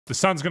The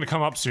sun's gonna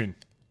come up soon.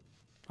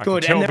 I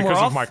Good, can tell and then we're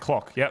because of off? my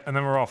clock. Yep, and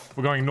then we're off.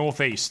 We're going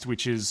northeast,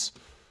 which is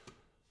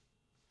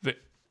the.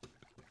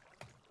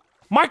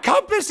 My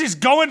compass is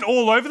going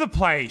all over the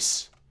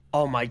place.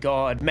 Oh my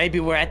god. Maybe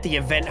we're at the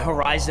event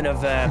horizon of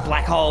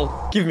Black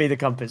Hole. Give me the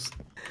compass.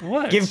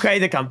 What? Give Cray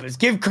the compass.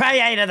 Give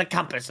Creator the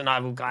compass and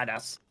I will guide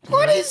us.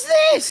 What is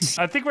this?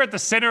 I think we're at the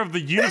center of the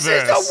universe.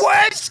 This is the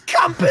worst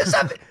compass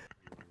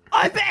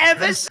I've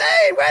ever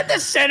seen. We're at the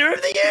center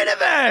of the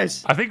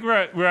universe. I think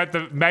we're at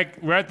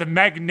the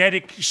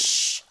magnetic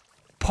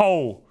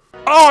pole.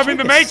 Oh, I'm in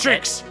the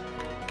Matrix.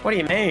 What do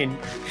you mean?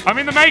 I'm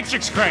in the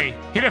Matrix, Cray.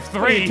 Hit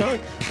F3.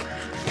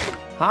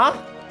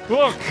 Huh?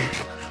 Look,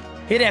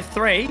 Hit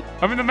F3.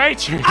 I'm in the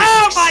Matrix.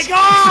 Oh my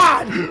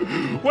god!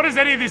 What does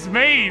any of this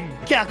mean?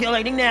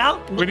 Calculating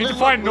now. We need to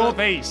find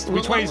northeast.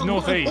 Which way is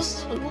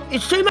northeast?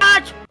 It's too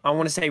much. I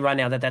want to say right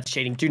now that that's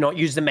cheating. Do not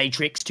use the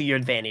Matrix to your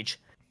advantage.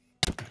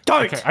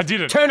 Don't. Okay, I did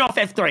it. Turn off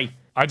F3.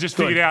 I just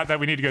figured out that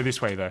we need to go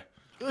this way, though.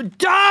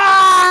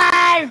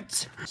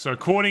 Don't! So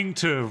according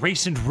to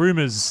recent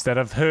rumors that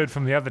I've heard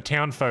from the other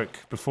town folk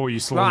before you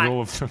slaughtered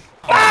all of them.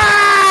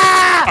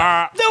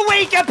 The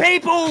weaker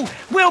people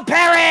will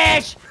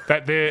perish!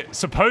 That there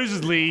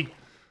supposedly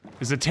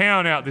is a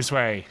town out this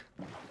way.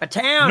 A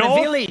town, North?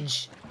 a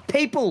village,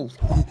 people.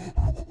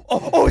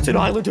 Oh, it's an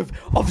island of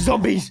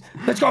zombies.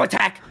 Let's go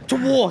attack. To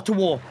war.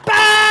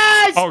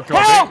 Buzz! Oh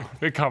god, Help!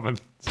 they're coming.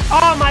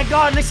 Oh my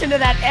god, listen to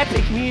that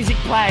epic music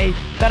play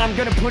that I'm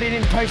gonna put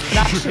in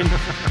post-production.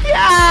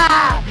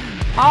 Yeah!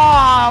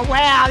 Oh,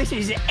 wow, this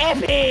is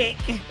epic.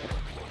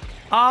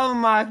 Oh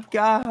my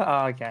god.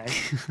 Oh, okay.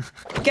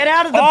 Get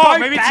out of the boat,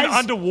 Maybe it's Baz. an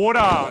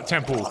underwater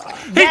temple.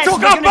 Yes, he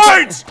took we're our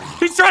gonna boat!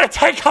 He's trying to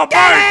take our boat!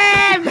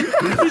 Damn!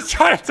 He's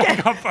trying to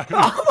take our boat.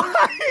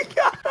 Oh my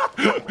god.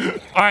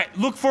 Alright,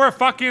 look for a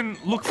fucking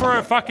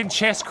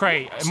chest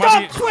crate. It Stop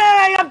might be...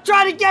 swearing! I'm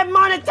trying to get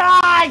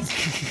monetized!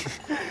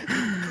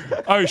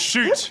 Oh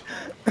shoot.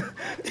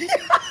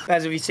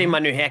 Guys, have you seen my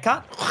new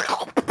haircut?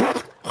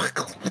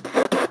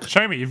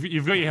 Show me,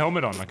 you've got your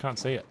helmet on, I can't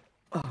see it.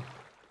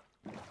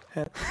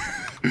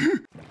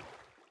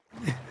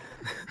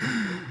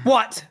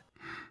 What?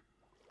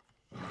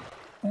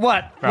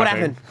 What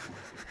happened?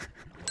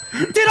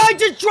 Did I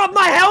just drop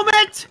my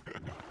helmet?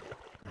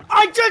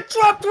 I just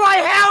dropped my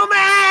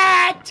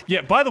helmet!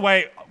 Yeah, by the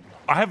way,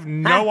 I have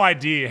no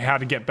idea how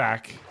to get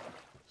back.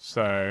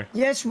 So...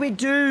 Yes, we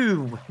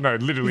do. No,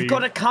 literally... We've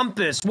got a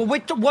compass. Well,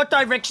 what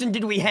direction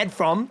did we head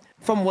from?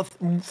 From the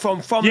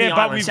yeah, but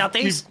island?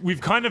 Southeast? we've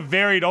kind of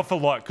varied off a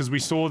lot because we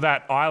saw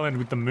that island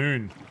with the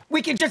moon.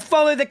 We can just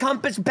follow the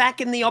compass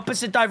back in the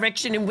opposite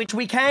direction in which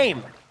we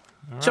came.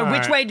 So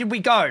which way did we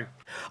go?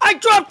 I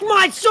dropped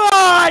my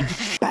sword!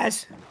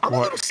 Baz, I'm a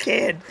little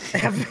scared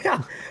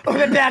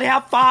about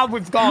how far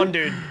we've gone,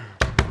 dude.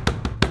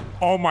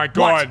 Oh my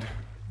god.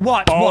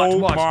 What? Oh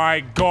my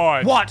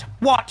god. What?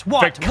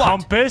 The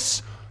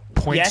compass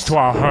points to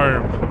our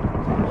home.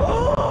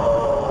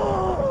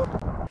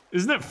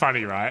 Isn't it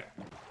funny, right?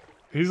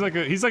 He's like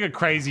a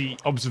crazy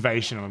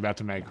observation I'm about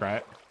to make,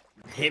 right?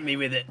 Hit me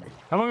with it.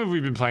 How long have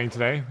we been playing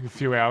today? A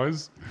few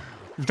hours.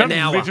 We've done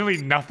literally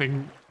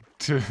nothing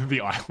to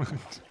the island.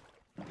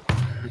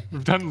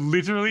 We've done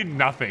literally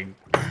nothing.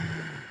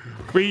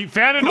 We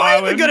found an island.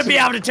 Am I even gonna be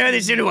able to turn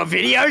this into a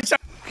video? So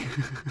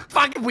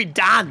fuck have we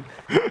done?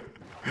 We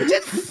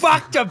just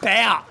fucked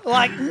about.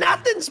 Like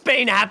nothing's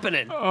been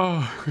happening.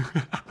 Oh.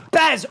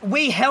 Baz,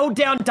 we held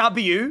down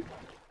W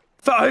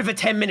for over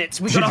 10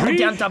 minutes. We gotta hold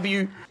down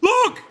W.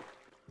 Look!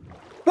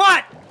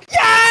 What?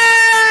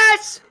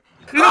 Yes!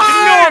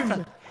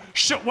 North!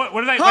 What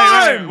do they?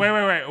 Home! Wait.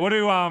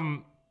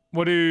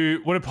 What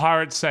do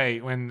pirates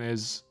say when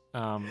there's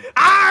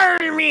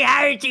Army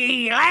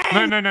Hokey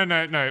land!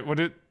 No. What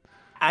did?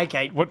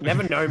 Okay,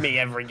 never know me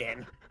ever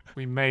again.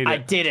 We made it. I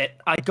did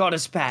it. I got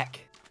us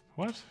back.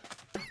 What?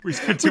 We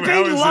spent 2 We've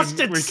hours been lost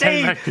and at we sea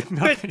came back with for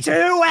nothing.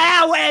 2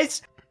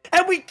 hours,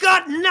 and we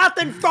got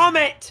nothing from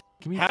it.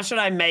 How should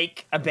I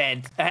make a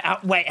bed?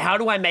 Wait, how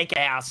do I make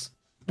a house?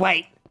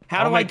 Wait,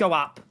 how do I go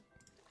up?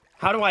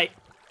 How do I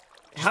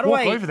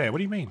Walk over there. What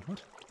do you mean?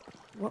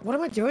 What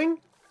am I doing?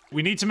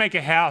 We need to make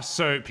a house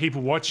so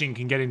people watching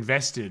can get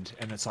invested,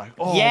 and it's like,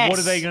 oh, Yes. what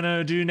are they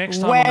gonna do next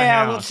time on the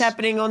house? What's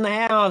happening on the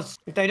house?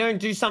 If they don't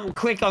do something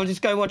quick, I'll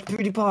just go watch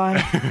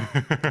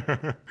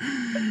PewDiePie.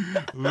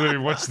 Literally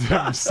watch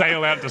them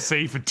sail out to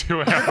sea for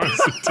 2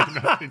 hours and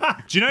do nothing.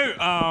 Do you know,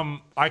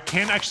 I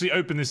can actually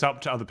open this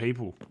up to other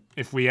people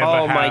if we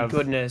ever have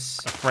a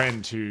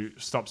friend who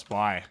stops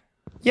by.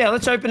 Yeah,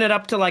 let's open it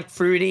up to like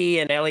Fruity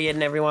and Elliot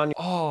and everyone.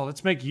 Oh,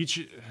 let's make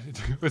YouTube.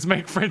 Let's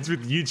make friends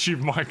with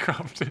YouTube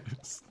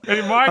Minecrafters.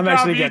 Hey,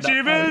 Minecraft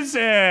YouTubers,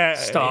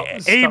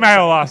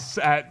 email us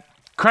at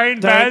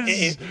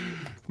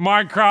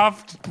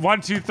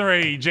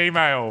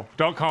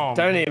cranebaz@minecraft123gmail.com.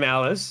 Don't email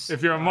us.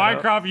 If you're a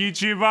Minecraft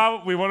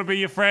YouTuber, we want to be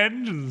your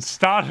friend and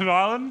start an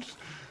island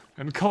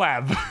and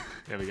collab.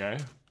 There we go.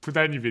 Put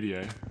that in your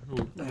video.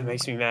 Ooh. That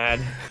makes me mad.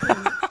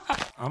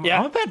 I'm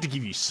about to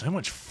give you so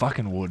much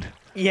fucking wood.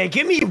 Yeah,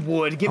 give me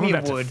wood. Give me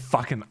wood. To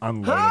fucking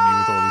unload on you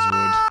with all this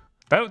wood.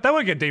 That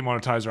won't get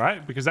demonetized,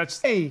 right? Because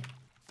that's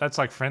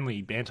like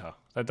friendly banter.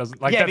 That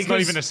doesn't like that's not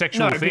even a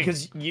sexual thing. No,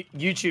 because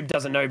YouTube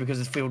doesn't know because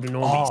it's filled with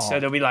normies. So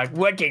they'll be like,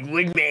 "Working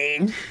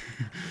wingman."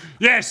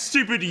 Yeah,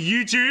 stupid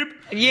YouTube.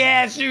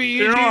 Yeah, stupid YouTube.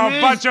 You're all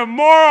a bunch of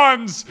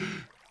morons.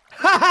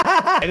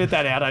 Edit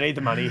that out. I need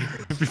the money.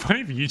 It'd be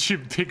funny if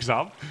YouTube picks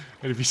up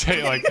and if you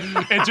say like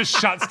it just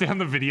shuts down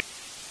the video.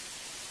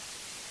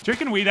 Do you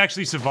reckon we'd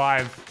actually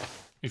survive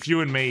if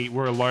you and me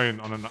were alone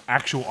on an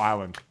actual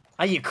island?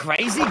 Are you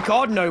crazy?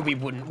 God, no, we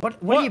wouldn't.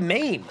 What do you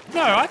mean?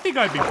 No, I think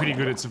I'd be pretty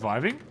good at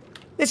surviving.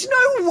 There's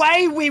no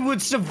way we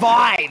would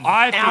survive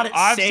out at sea.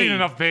 I've seen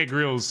enough Bear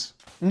Grylls.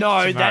 No,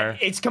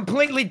 it's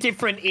completely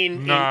different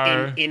in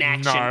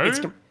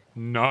action.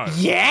 No.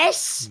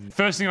 Yes?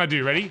 First thing I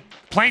do, ready?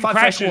 Plane Find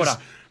crashes. fresh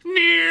water.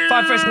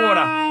 Find fresh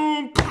water.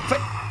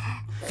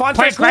 Find Plane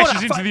fresh water.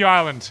 crashes into the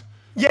island.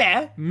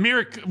 Yeah.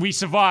 We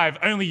survive.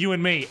 Only you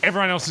and me.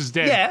 Everyone else is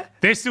dead. Yeah.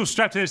 They're still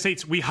strapped to their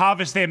seats. We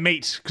harvest their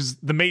meat because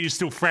the meat is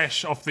still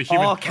fresh off the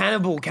human. Oh,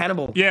 cannibal.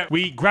 Yeah,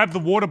 we grabbed the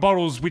water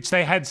bottles which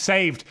they had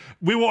saved.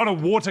 We were on a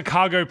water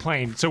cargo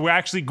plane, so we're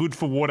actually good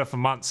for water for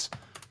months.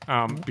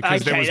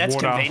 Because there was that's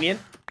water. Convenient.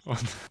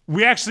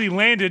 We actually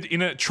landed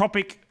in a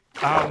tropic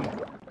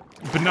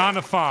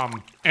banana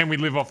farm, and we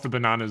live off the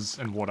bananas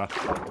and water.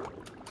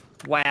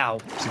 Wow.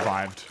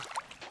 Survived.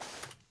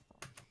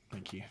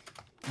 Thank you.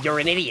 You're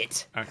an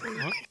idiot. Okay.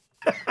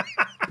 What?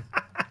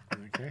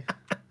 Okay.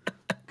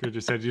 Could have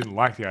just said you didn't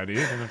like the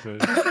idea.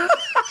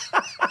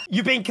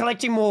 You've been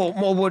collecting more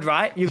wood,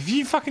 right? Have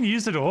you fucking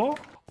used it all?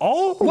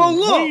 Oh, well,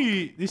 look.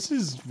 This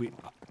is.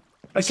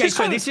 Okay,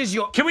 so this is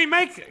your. Can we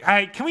make?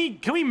 Can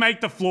we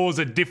make the floors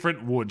a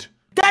different wood?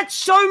 That's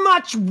so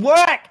much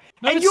work.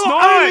 No, and it's you're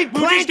not. only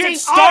We'll just planting get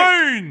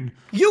stone. oak.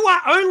 You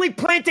are only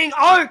planting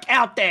oak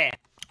out there.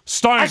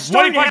 Stone.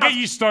 What if house. I get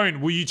you stone?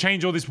 Will you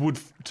change all this wood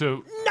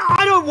to? No,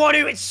 I don't want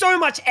to. It's so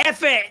much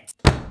effort.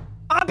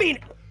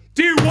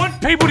 Do you want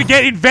people to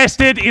get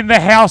invested in the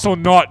house or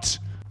not?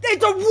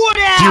 It's a wood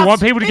house. Do you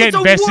want people to get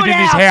invested in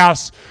this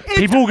house?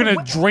 People are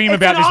gonna dream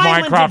about this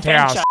Minecraft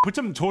house. Put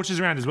some torches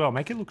around as well.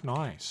 Make it look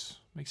nice.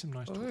 Make some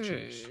nice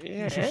torches.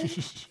 Yeah.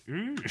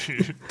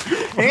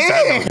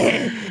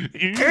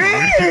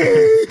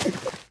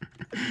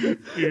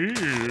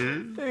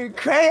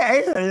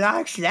 Creator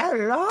likes that a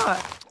lot.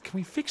 Can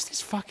we fix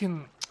this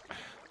fucking...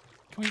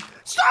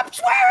 Stop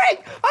swearing!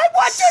 I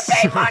want to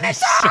be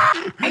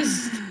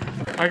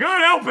monetized! I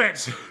can't help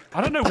it!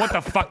 I don't know what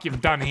the fuck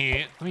you've done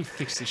here. Let me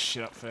fix this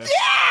shit up first.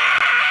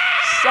 Yeah!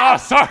 Oh,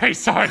 sorry.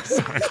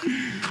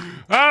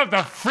 Oh,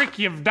 the frick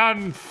you've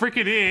done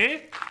frickin'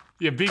 here.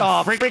 You big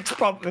frick.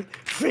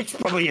 Frick's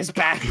probably is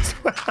back as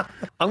well.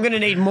 I'm gonna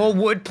need more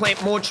wood,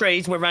 plant more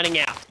trees. We're running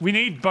out. We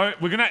need we're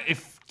gonna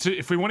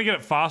if we want to get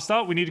it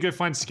faster, we need to go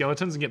find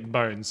skeletons and get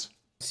bones.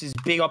 This is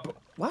big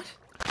what?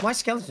 Why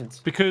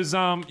skeletons? Because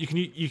yeah.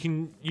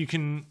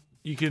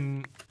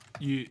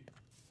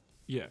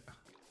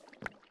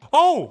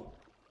 Oh!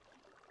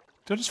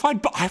 Did I just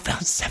find I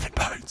found 7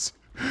 bones.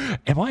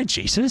 Am I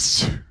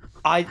Jesus?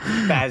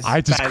 Baz.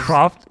 I just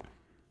craft.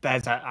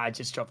 Baz, I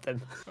just dropped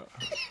them.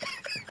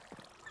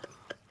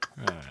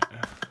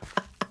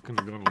 Couldn't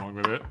have gone along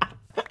with it.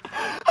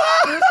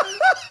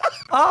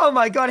 Oh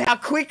my god, how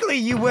quickly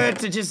you were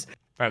to just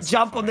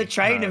jump on the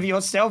train No. of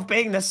yourself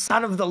being the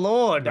son of the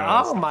Lord. No, oh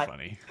that's my not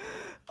funny.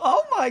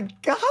 Oh my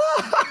god.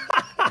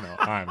 No,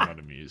 I'm not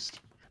amused.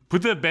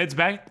 Put the beds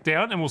back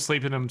down and we'll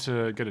sleep in them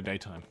to go to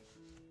daytime.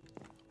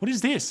 What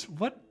is this?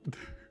 What?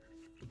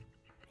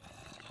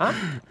 Huh?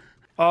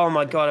 Oh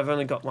my god, I've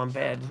only got one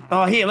bed.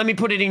 Oh, here, let me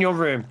put it in your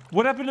room.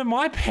 What happened to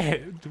my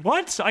bed?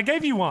 What? I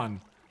gave you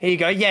one. Here you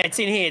go. Yeah, it's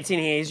in here. It's in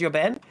here. Here's your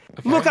bed.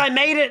 Okay. Look, I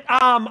made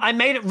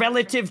it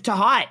relative to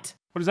height.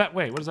 What does that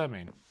wait? What does that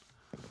mean?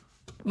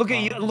 Look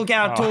at you. Look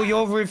how tall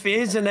your roof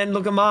is, and then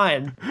look at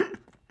mine.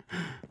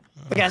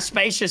 Look how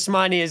spacious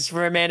mine is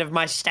for a man of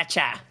my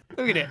stature.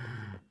 Look at it.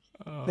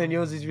 Then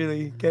yours is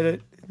really get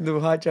it. Little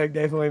height joke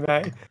there for me,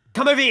 mate.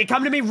 Come over here.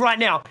 Come to me right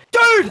now,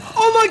 dude.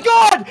 Oh my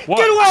god! What?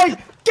 Get away!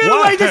 Get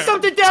away! There's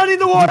something down in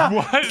the water.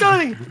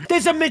 What?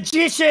 There's a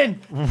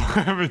magician.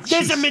 What?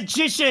 There's a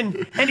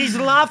magician, and he's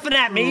laughing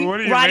at me. What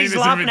do you right, mean he's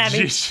there's laughing a at me.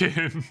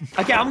 magician?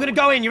 Okay, I'm gonna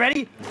go in. You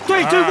ready?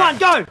 3, 2, 1,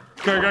 go!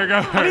 Go.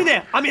 I'm in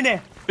there. I'm in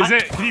there.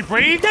 Can you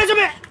breathe? There's a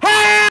man.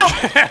 Help!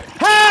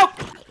 Help!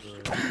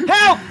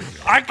 Help!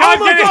 I can't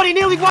Oh my get god, it. he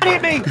nearly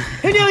one-hit me!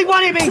 He nearly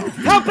one-hit me!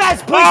 Help,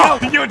 Baz, please Oh,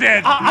 help! you're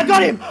dead. I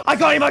got him! I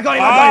got him!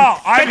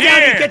 Oh, I'm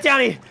here. Get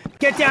down here!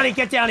 Get down here!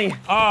 Get down here!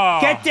 Oh,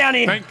 Get down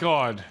here! Thank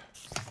God.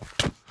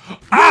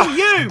 Where were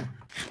you?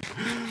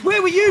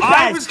 Where were you, Baz?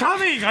 I was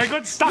coming. I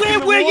got stuck in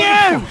the Where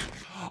water. were you?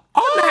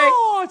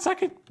 Oh,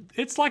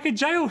 it's like a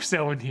jail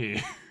cell in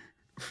here.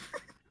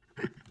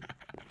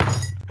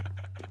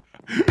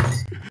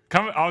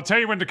 I'll tell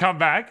you when to come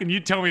back, and you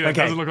tell me that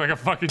doesn't look like a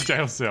fucking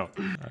jail cell.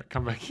 All right,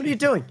 come back. What are you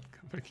doing?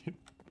 Come back in.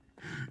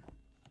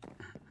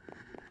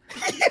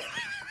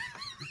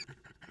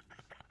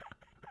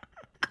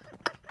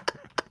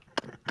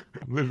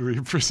 I'm literally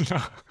a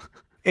prisoner.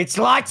 It's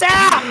lights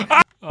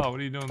out! Oh,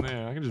 what are you doing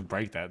there? I can just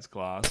break that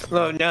glass.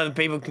 Look, now the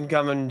people can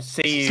come and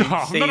see you.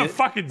 I'm not a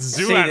fucking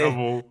zoo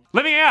animal.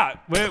 Let me out.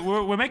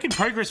 We're making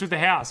progress with the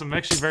house. I'm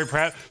actually very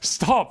proud.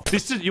 Stop.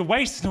 You're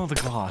wasting all the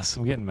glass.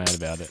 I'm getting mad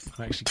about it.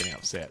 I'm actually getting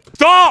upset.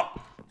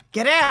 Stop!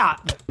 Get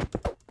out.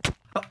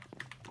 Oh.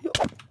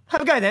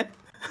 Have a go then.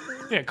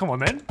 Yeah, come on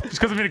then. Just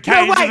because I'm in a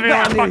cage doesn't mean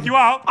I can fuck you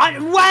up. Wait,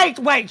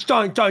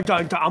 don't.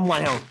 I'm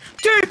one health.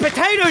 Dude,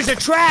 potatoes are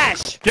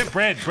trash. Get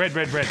bread.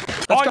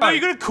 Oh, no, you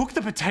gotta cook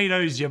the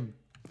potatoes, you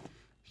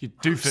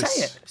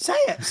doofus. Say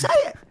it.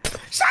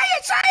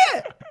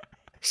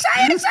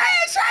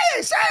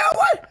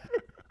 What?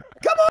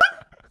 Come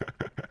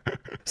on.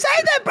 Say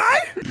that, bro.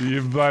 Yeah,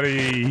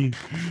 buddy.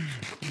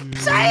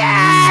 Say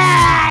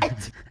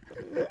it.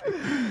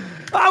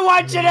 I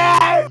want you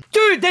to.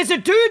 Dude, there's a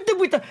dude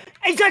with the.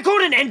 Is that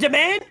called an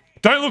Enderman?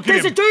 Don't look at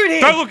him. There's a dude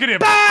here. Don't look at him.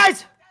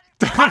 Baz!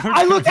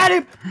 I looked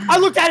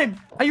at him.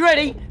 Are you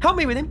ready? Help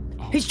me with him.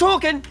 He's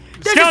talking.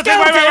 There's a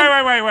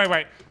skeleton.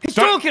 Wait. He's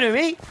talking to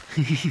me.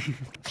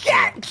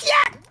 Get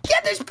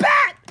this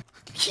bat.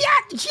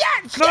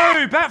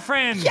 No, bat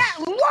friend.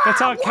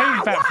 That's our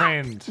cave bat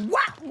friend.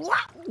 What?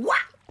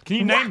 Can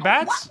you name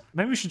bats?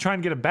 Maybe we should try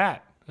and get a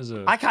bat.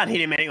 I can't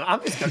hit him anyway.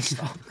 I'm just gonna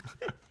stop.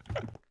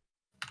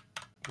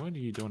 What are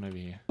you doing over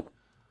here?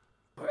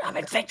 I'm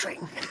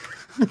adventuring.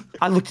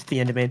 I looked at the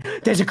Enderman.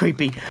 There's a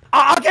creepy.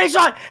 Oh, okay,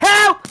 son.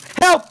 Help!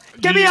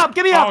 Get me up!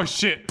 Oh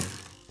shit!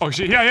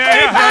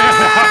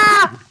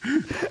 Yeah.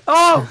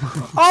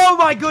 Oh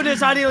my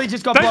goodness! I nearly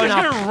just got blown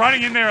up. Don't just go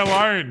running in there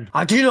alone.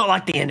 I do not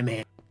like the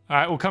Enderman. All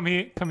right, well come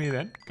here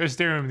then. Go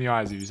stare him in the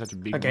eyes if you're such a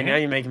big man. Okay, now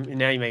you're making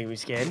me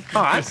scared.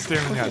 All right. Just stare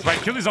him in the eyes. Wait,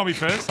 kill the zombie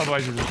first,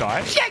 otherwise you'll just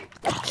die. Shit!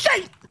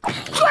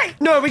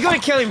 No, we gotta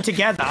kill him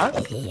together.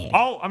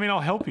 I'll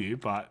help you,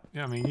 but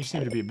you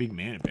seem to be a big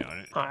man about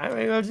it. All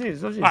right, what's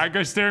this? All right,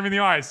 go stare him in the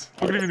eyes.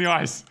 Look at him in the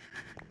eyes.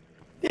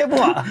 Yeah,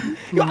 what?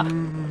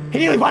 He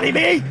nearly wanted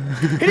me. Hit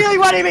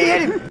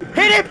him.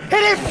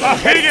 Oh,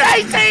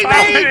 He's chasing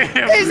me.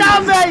 He's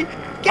on me.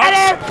 Get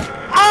him.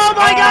 Oh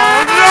my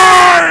God.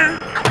 No!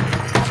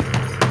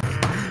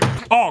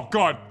 Oh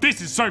God, this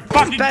is so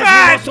fucking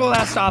bad. We lost all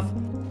our stuff.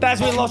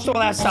 We lost all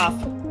our stuff.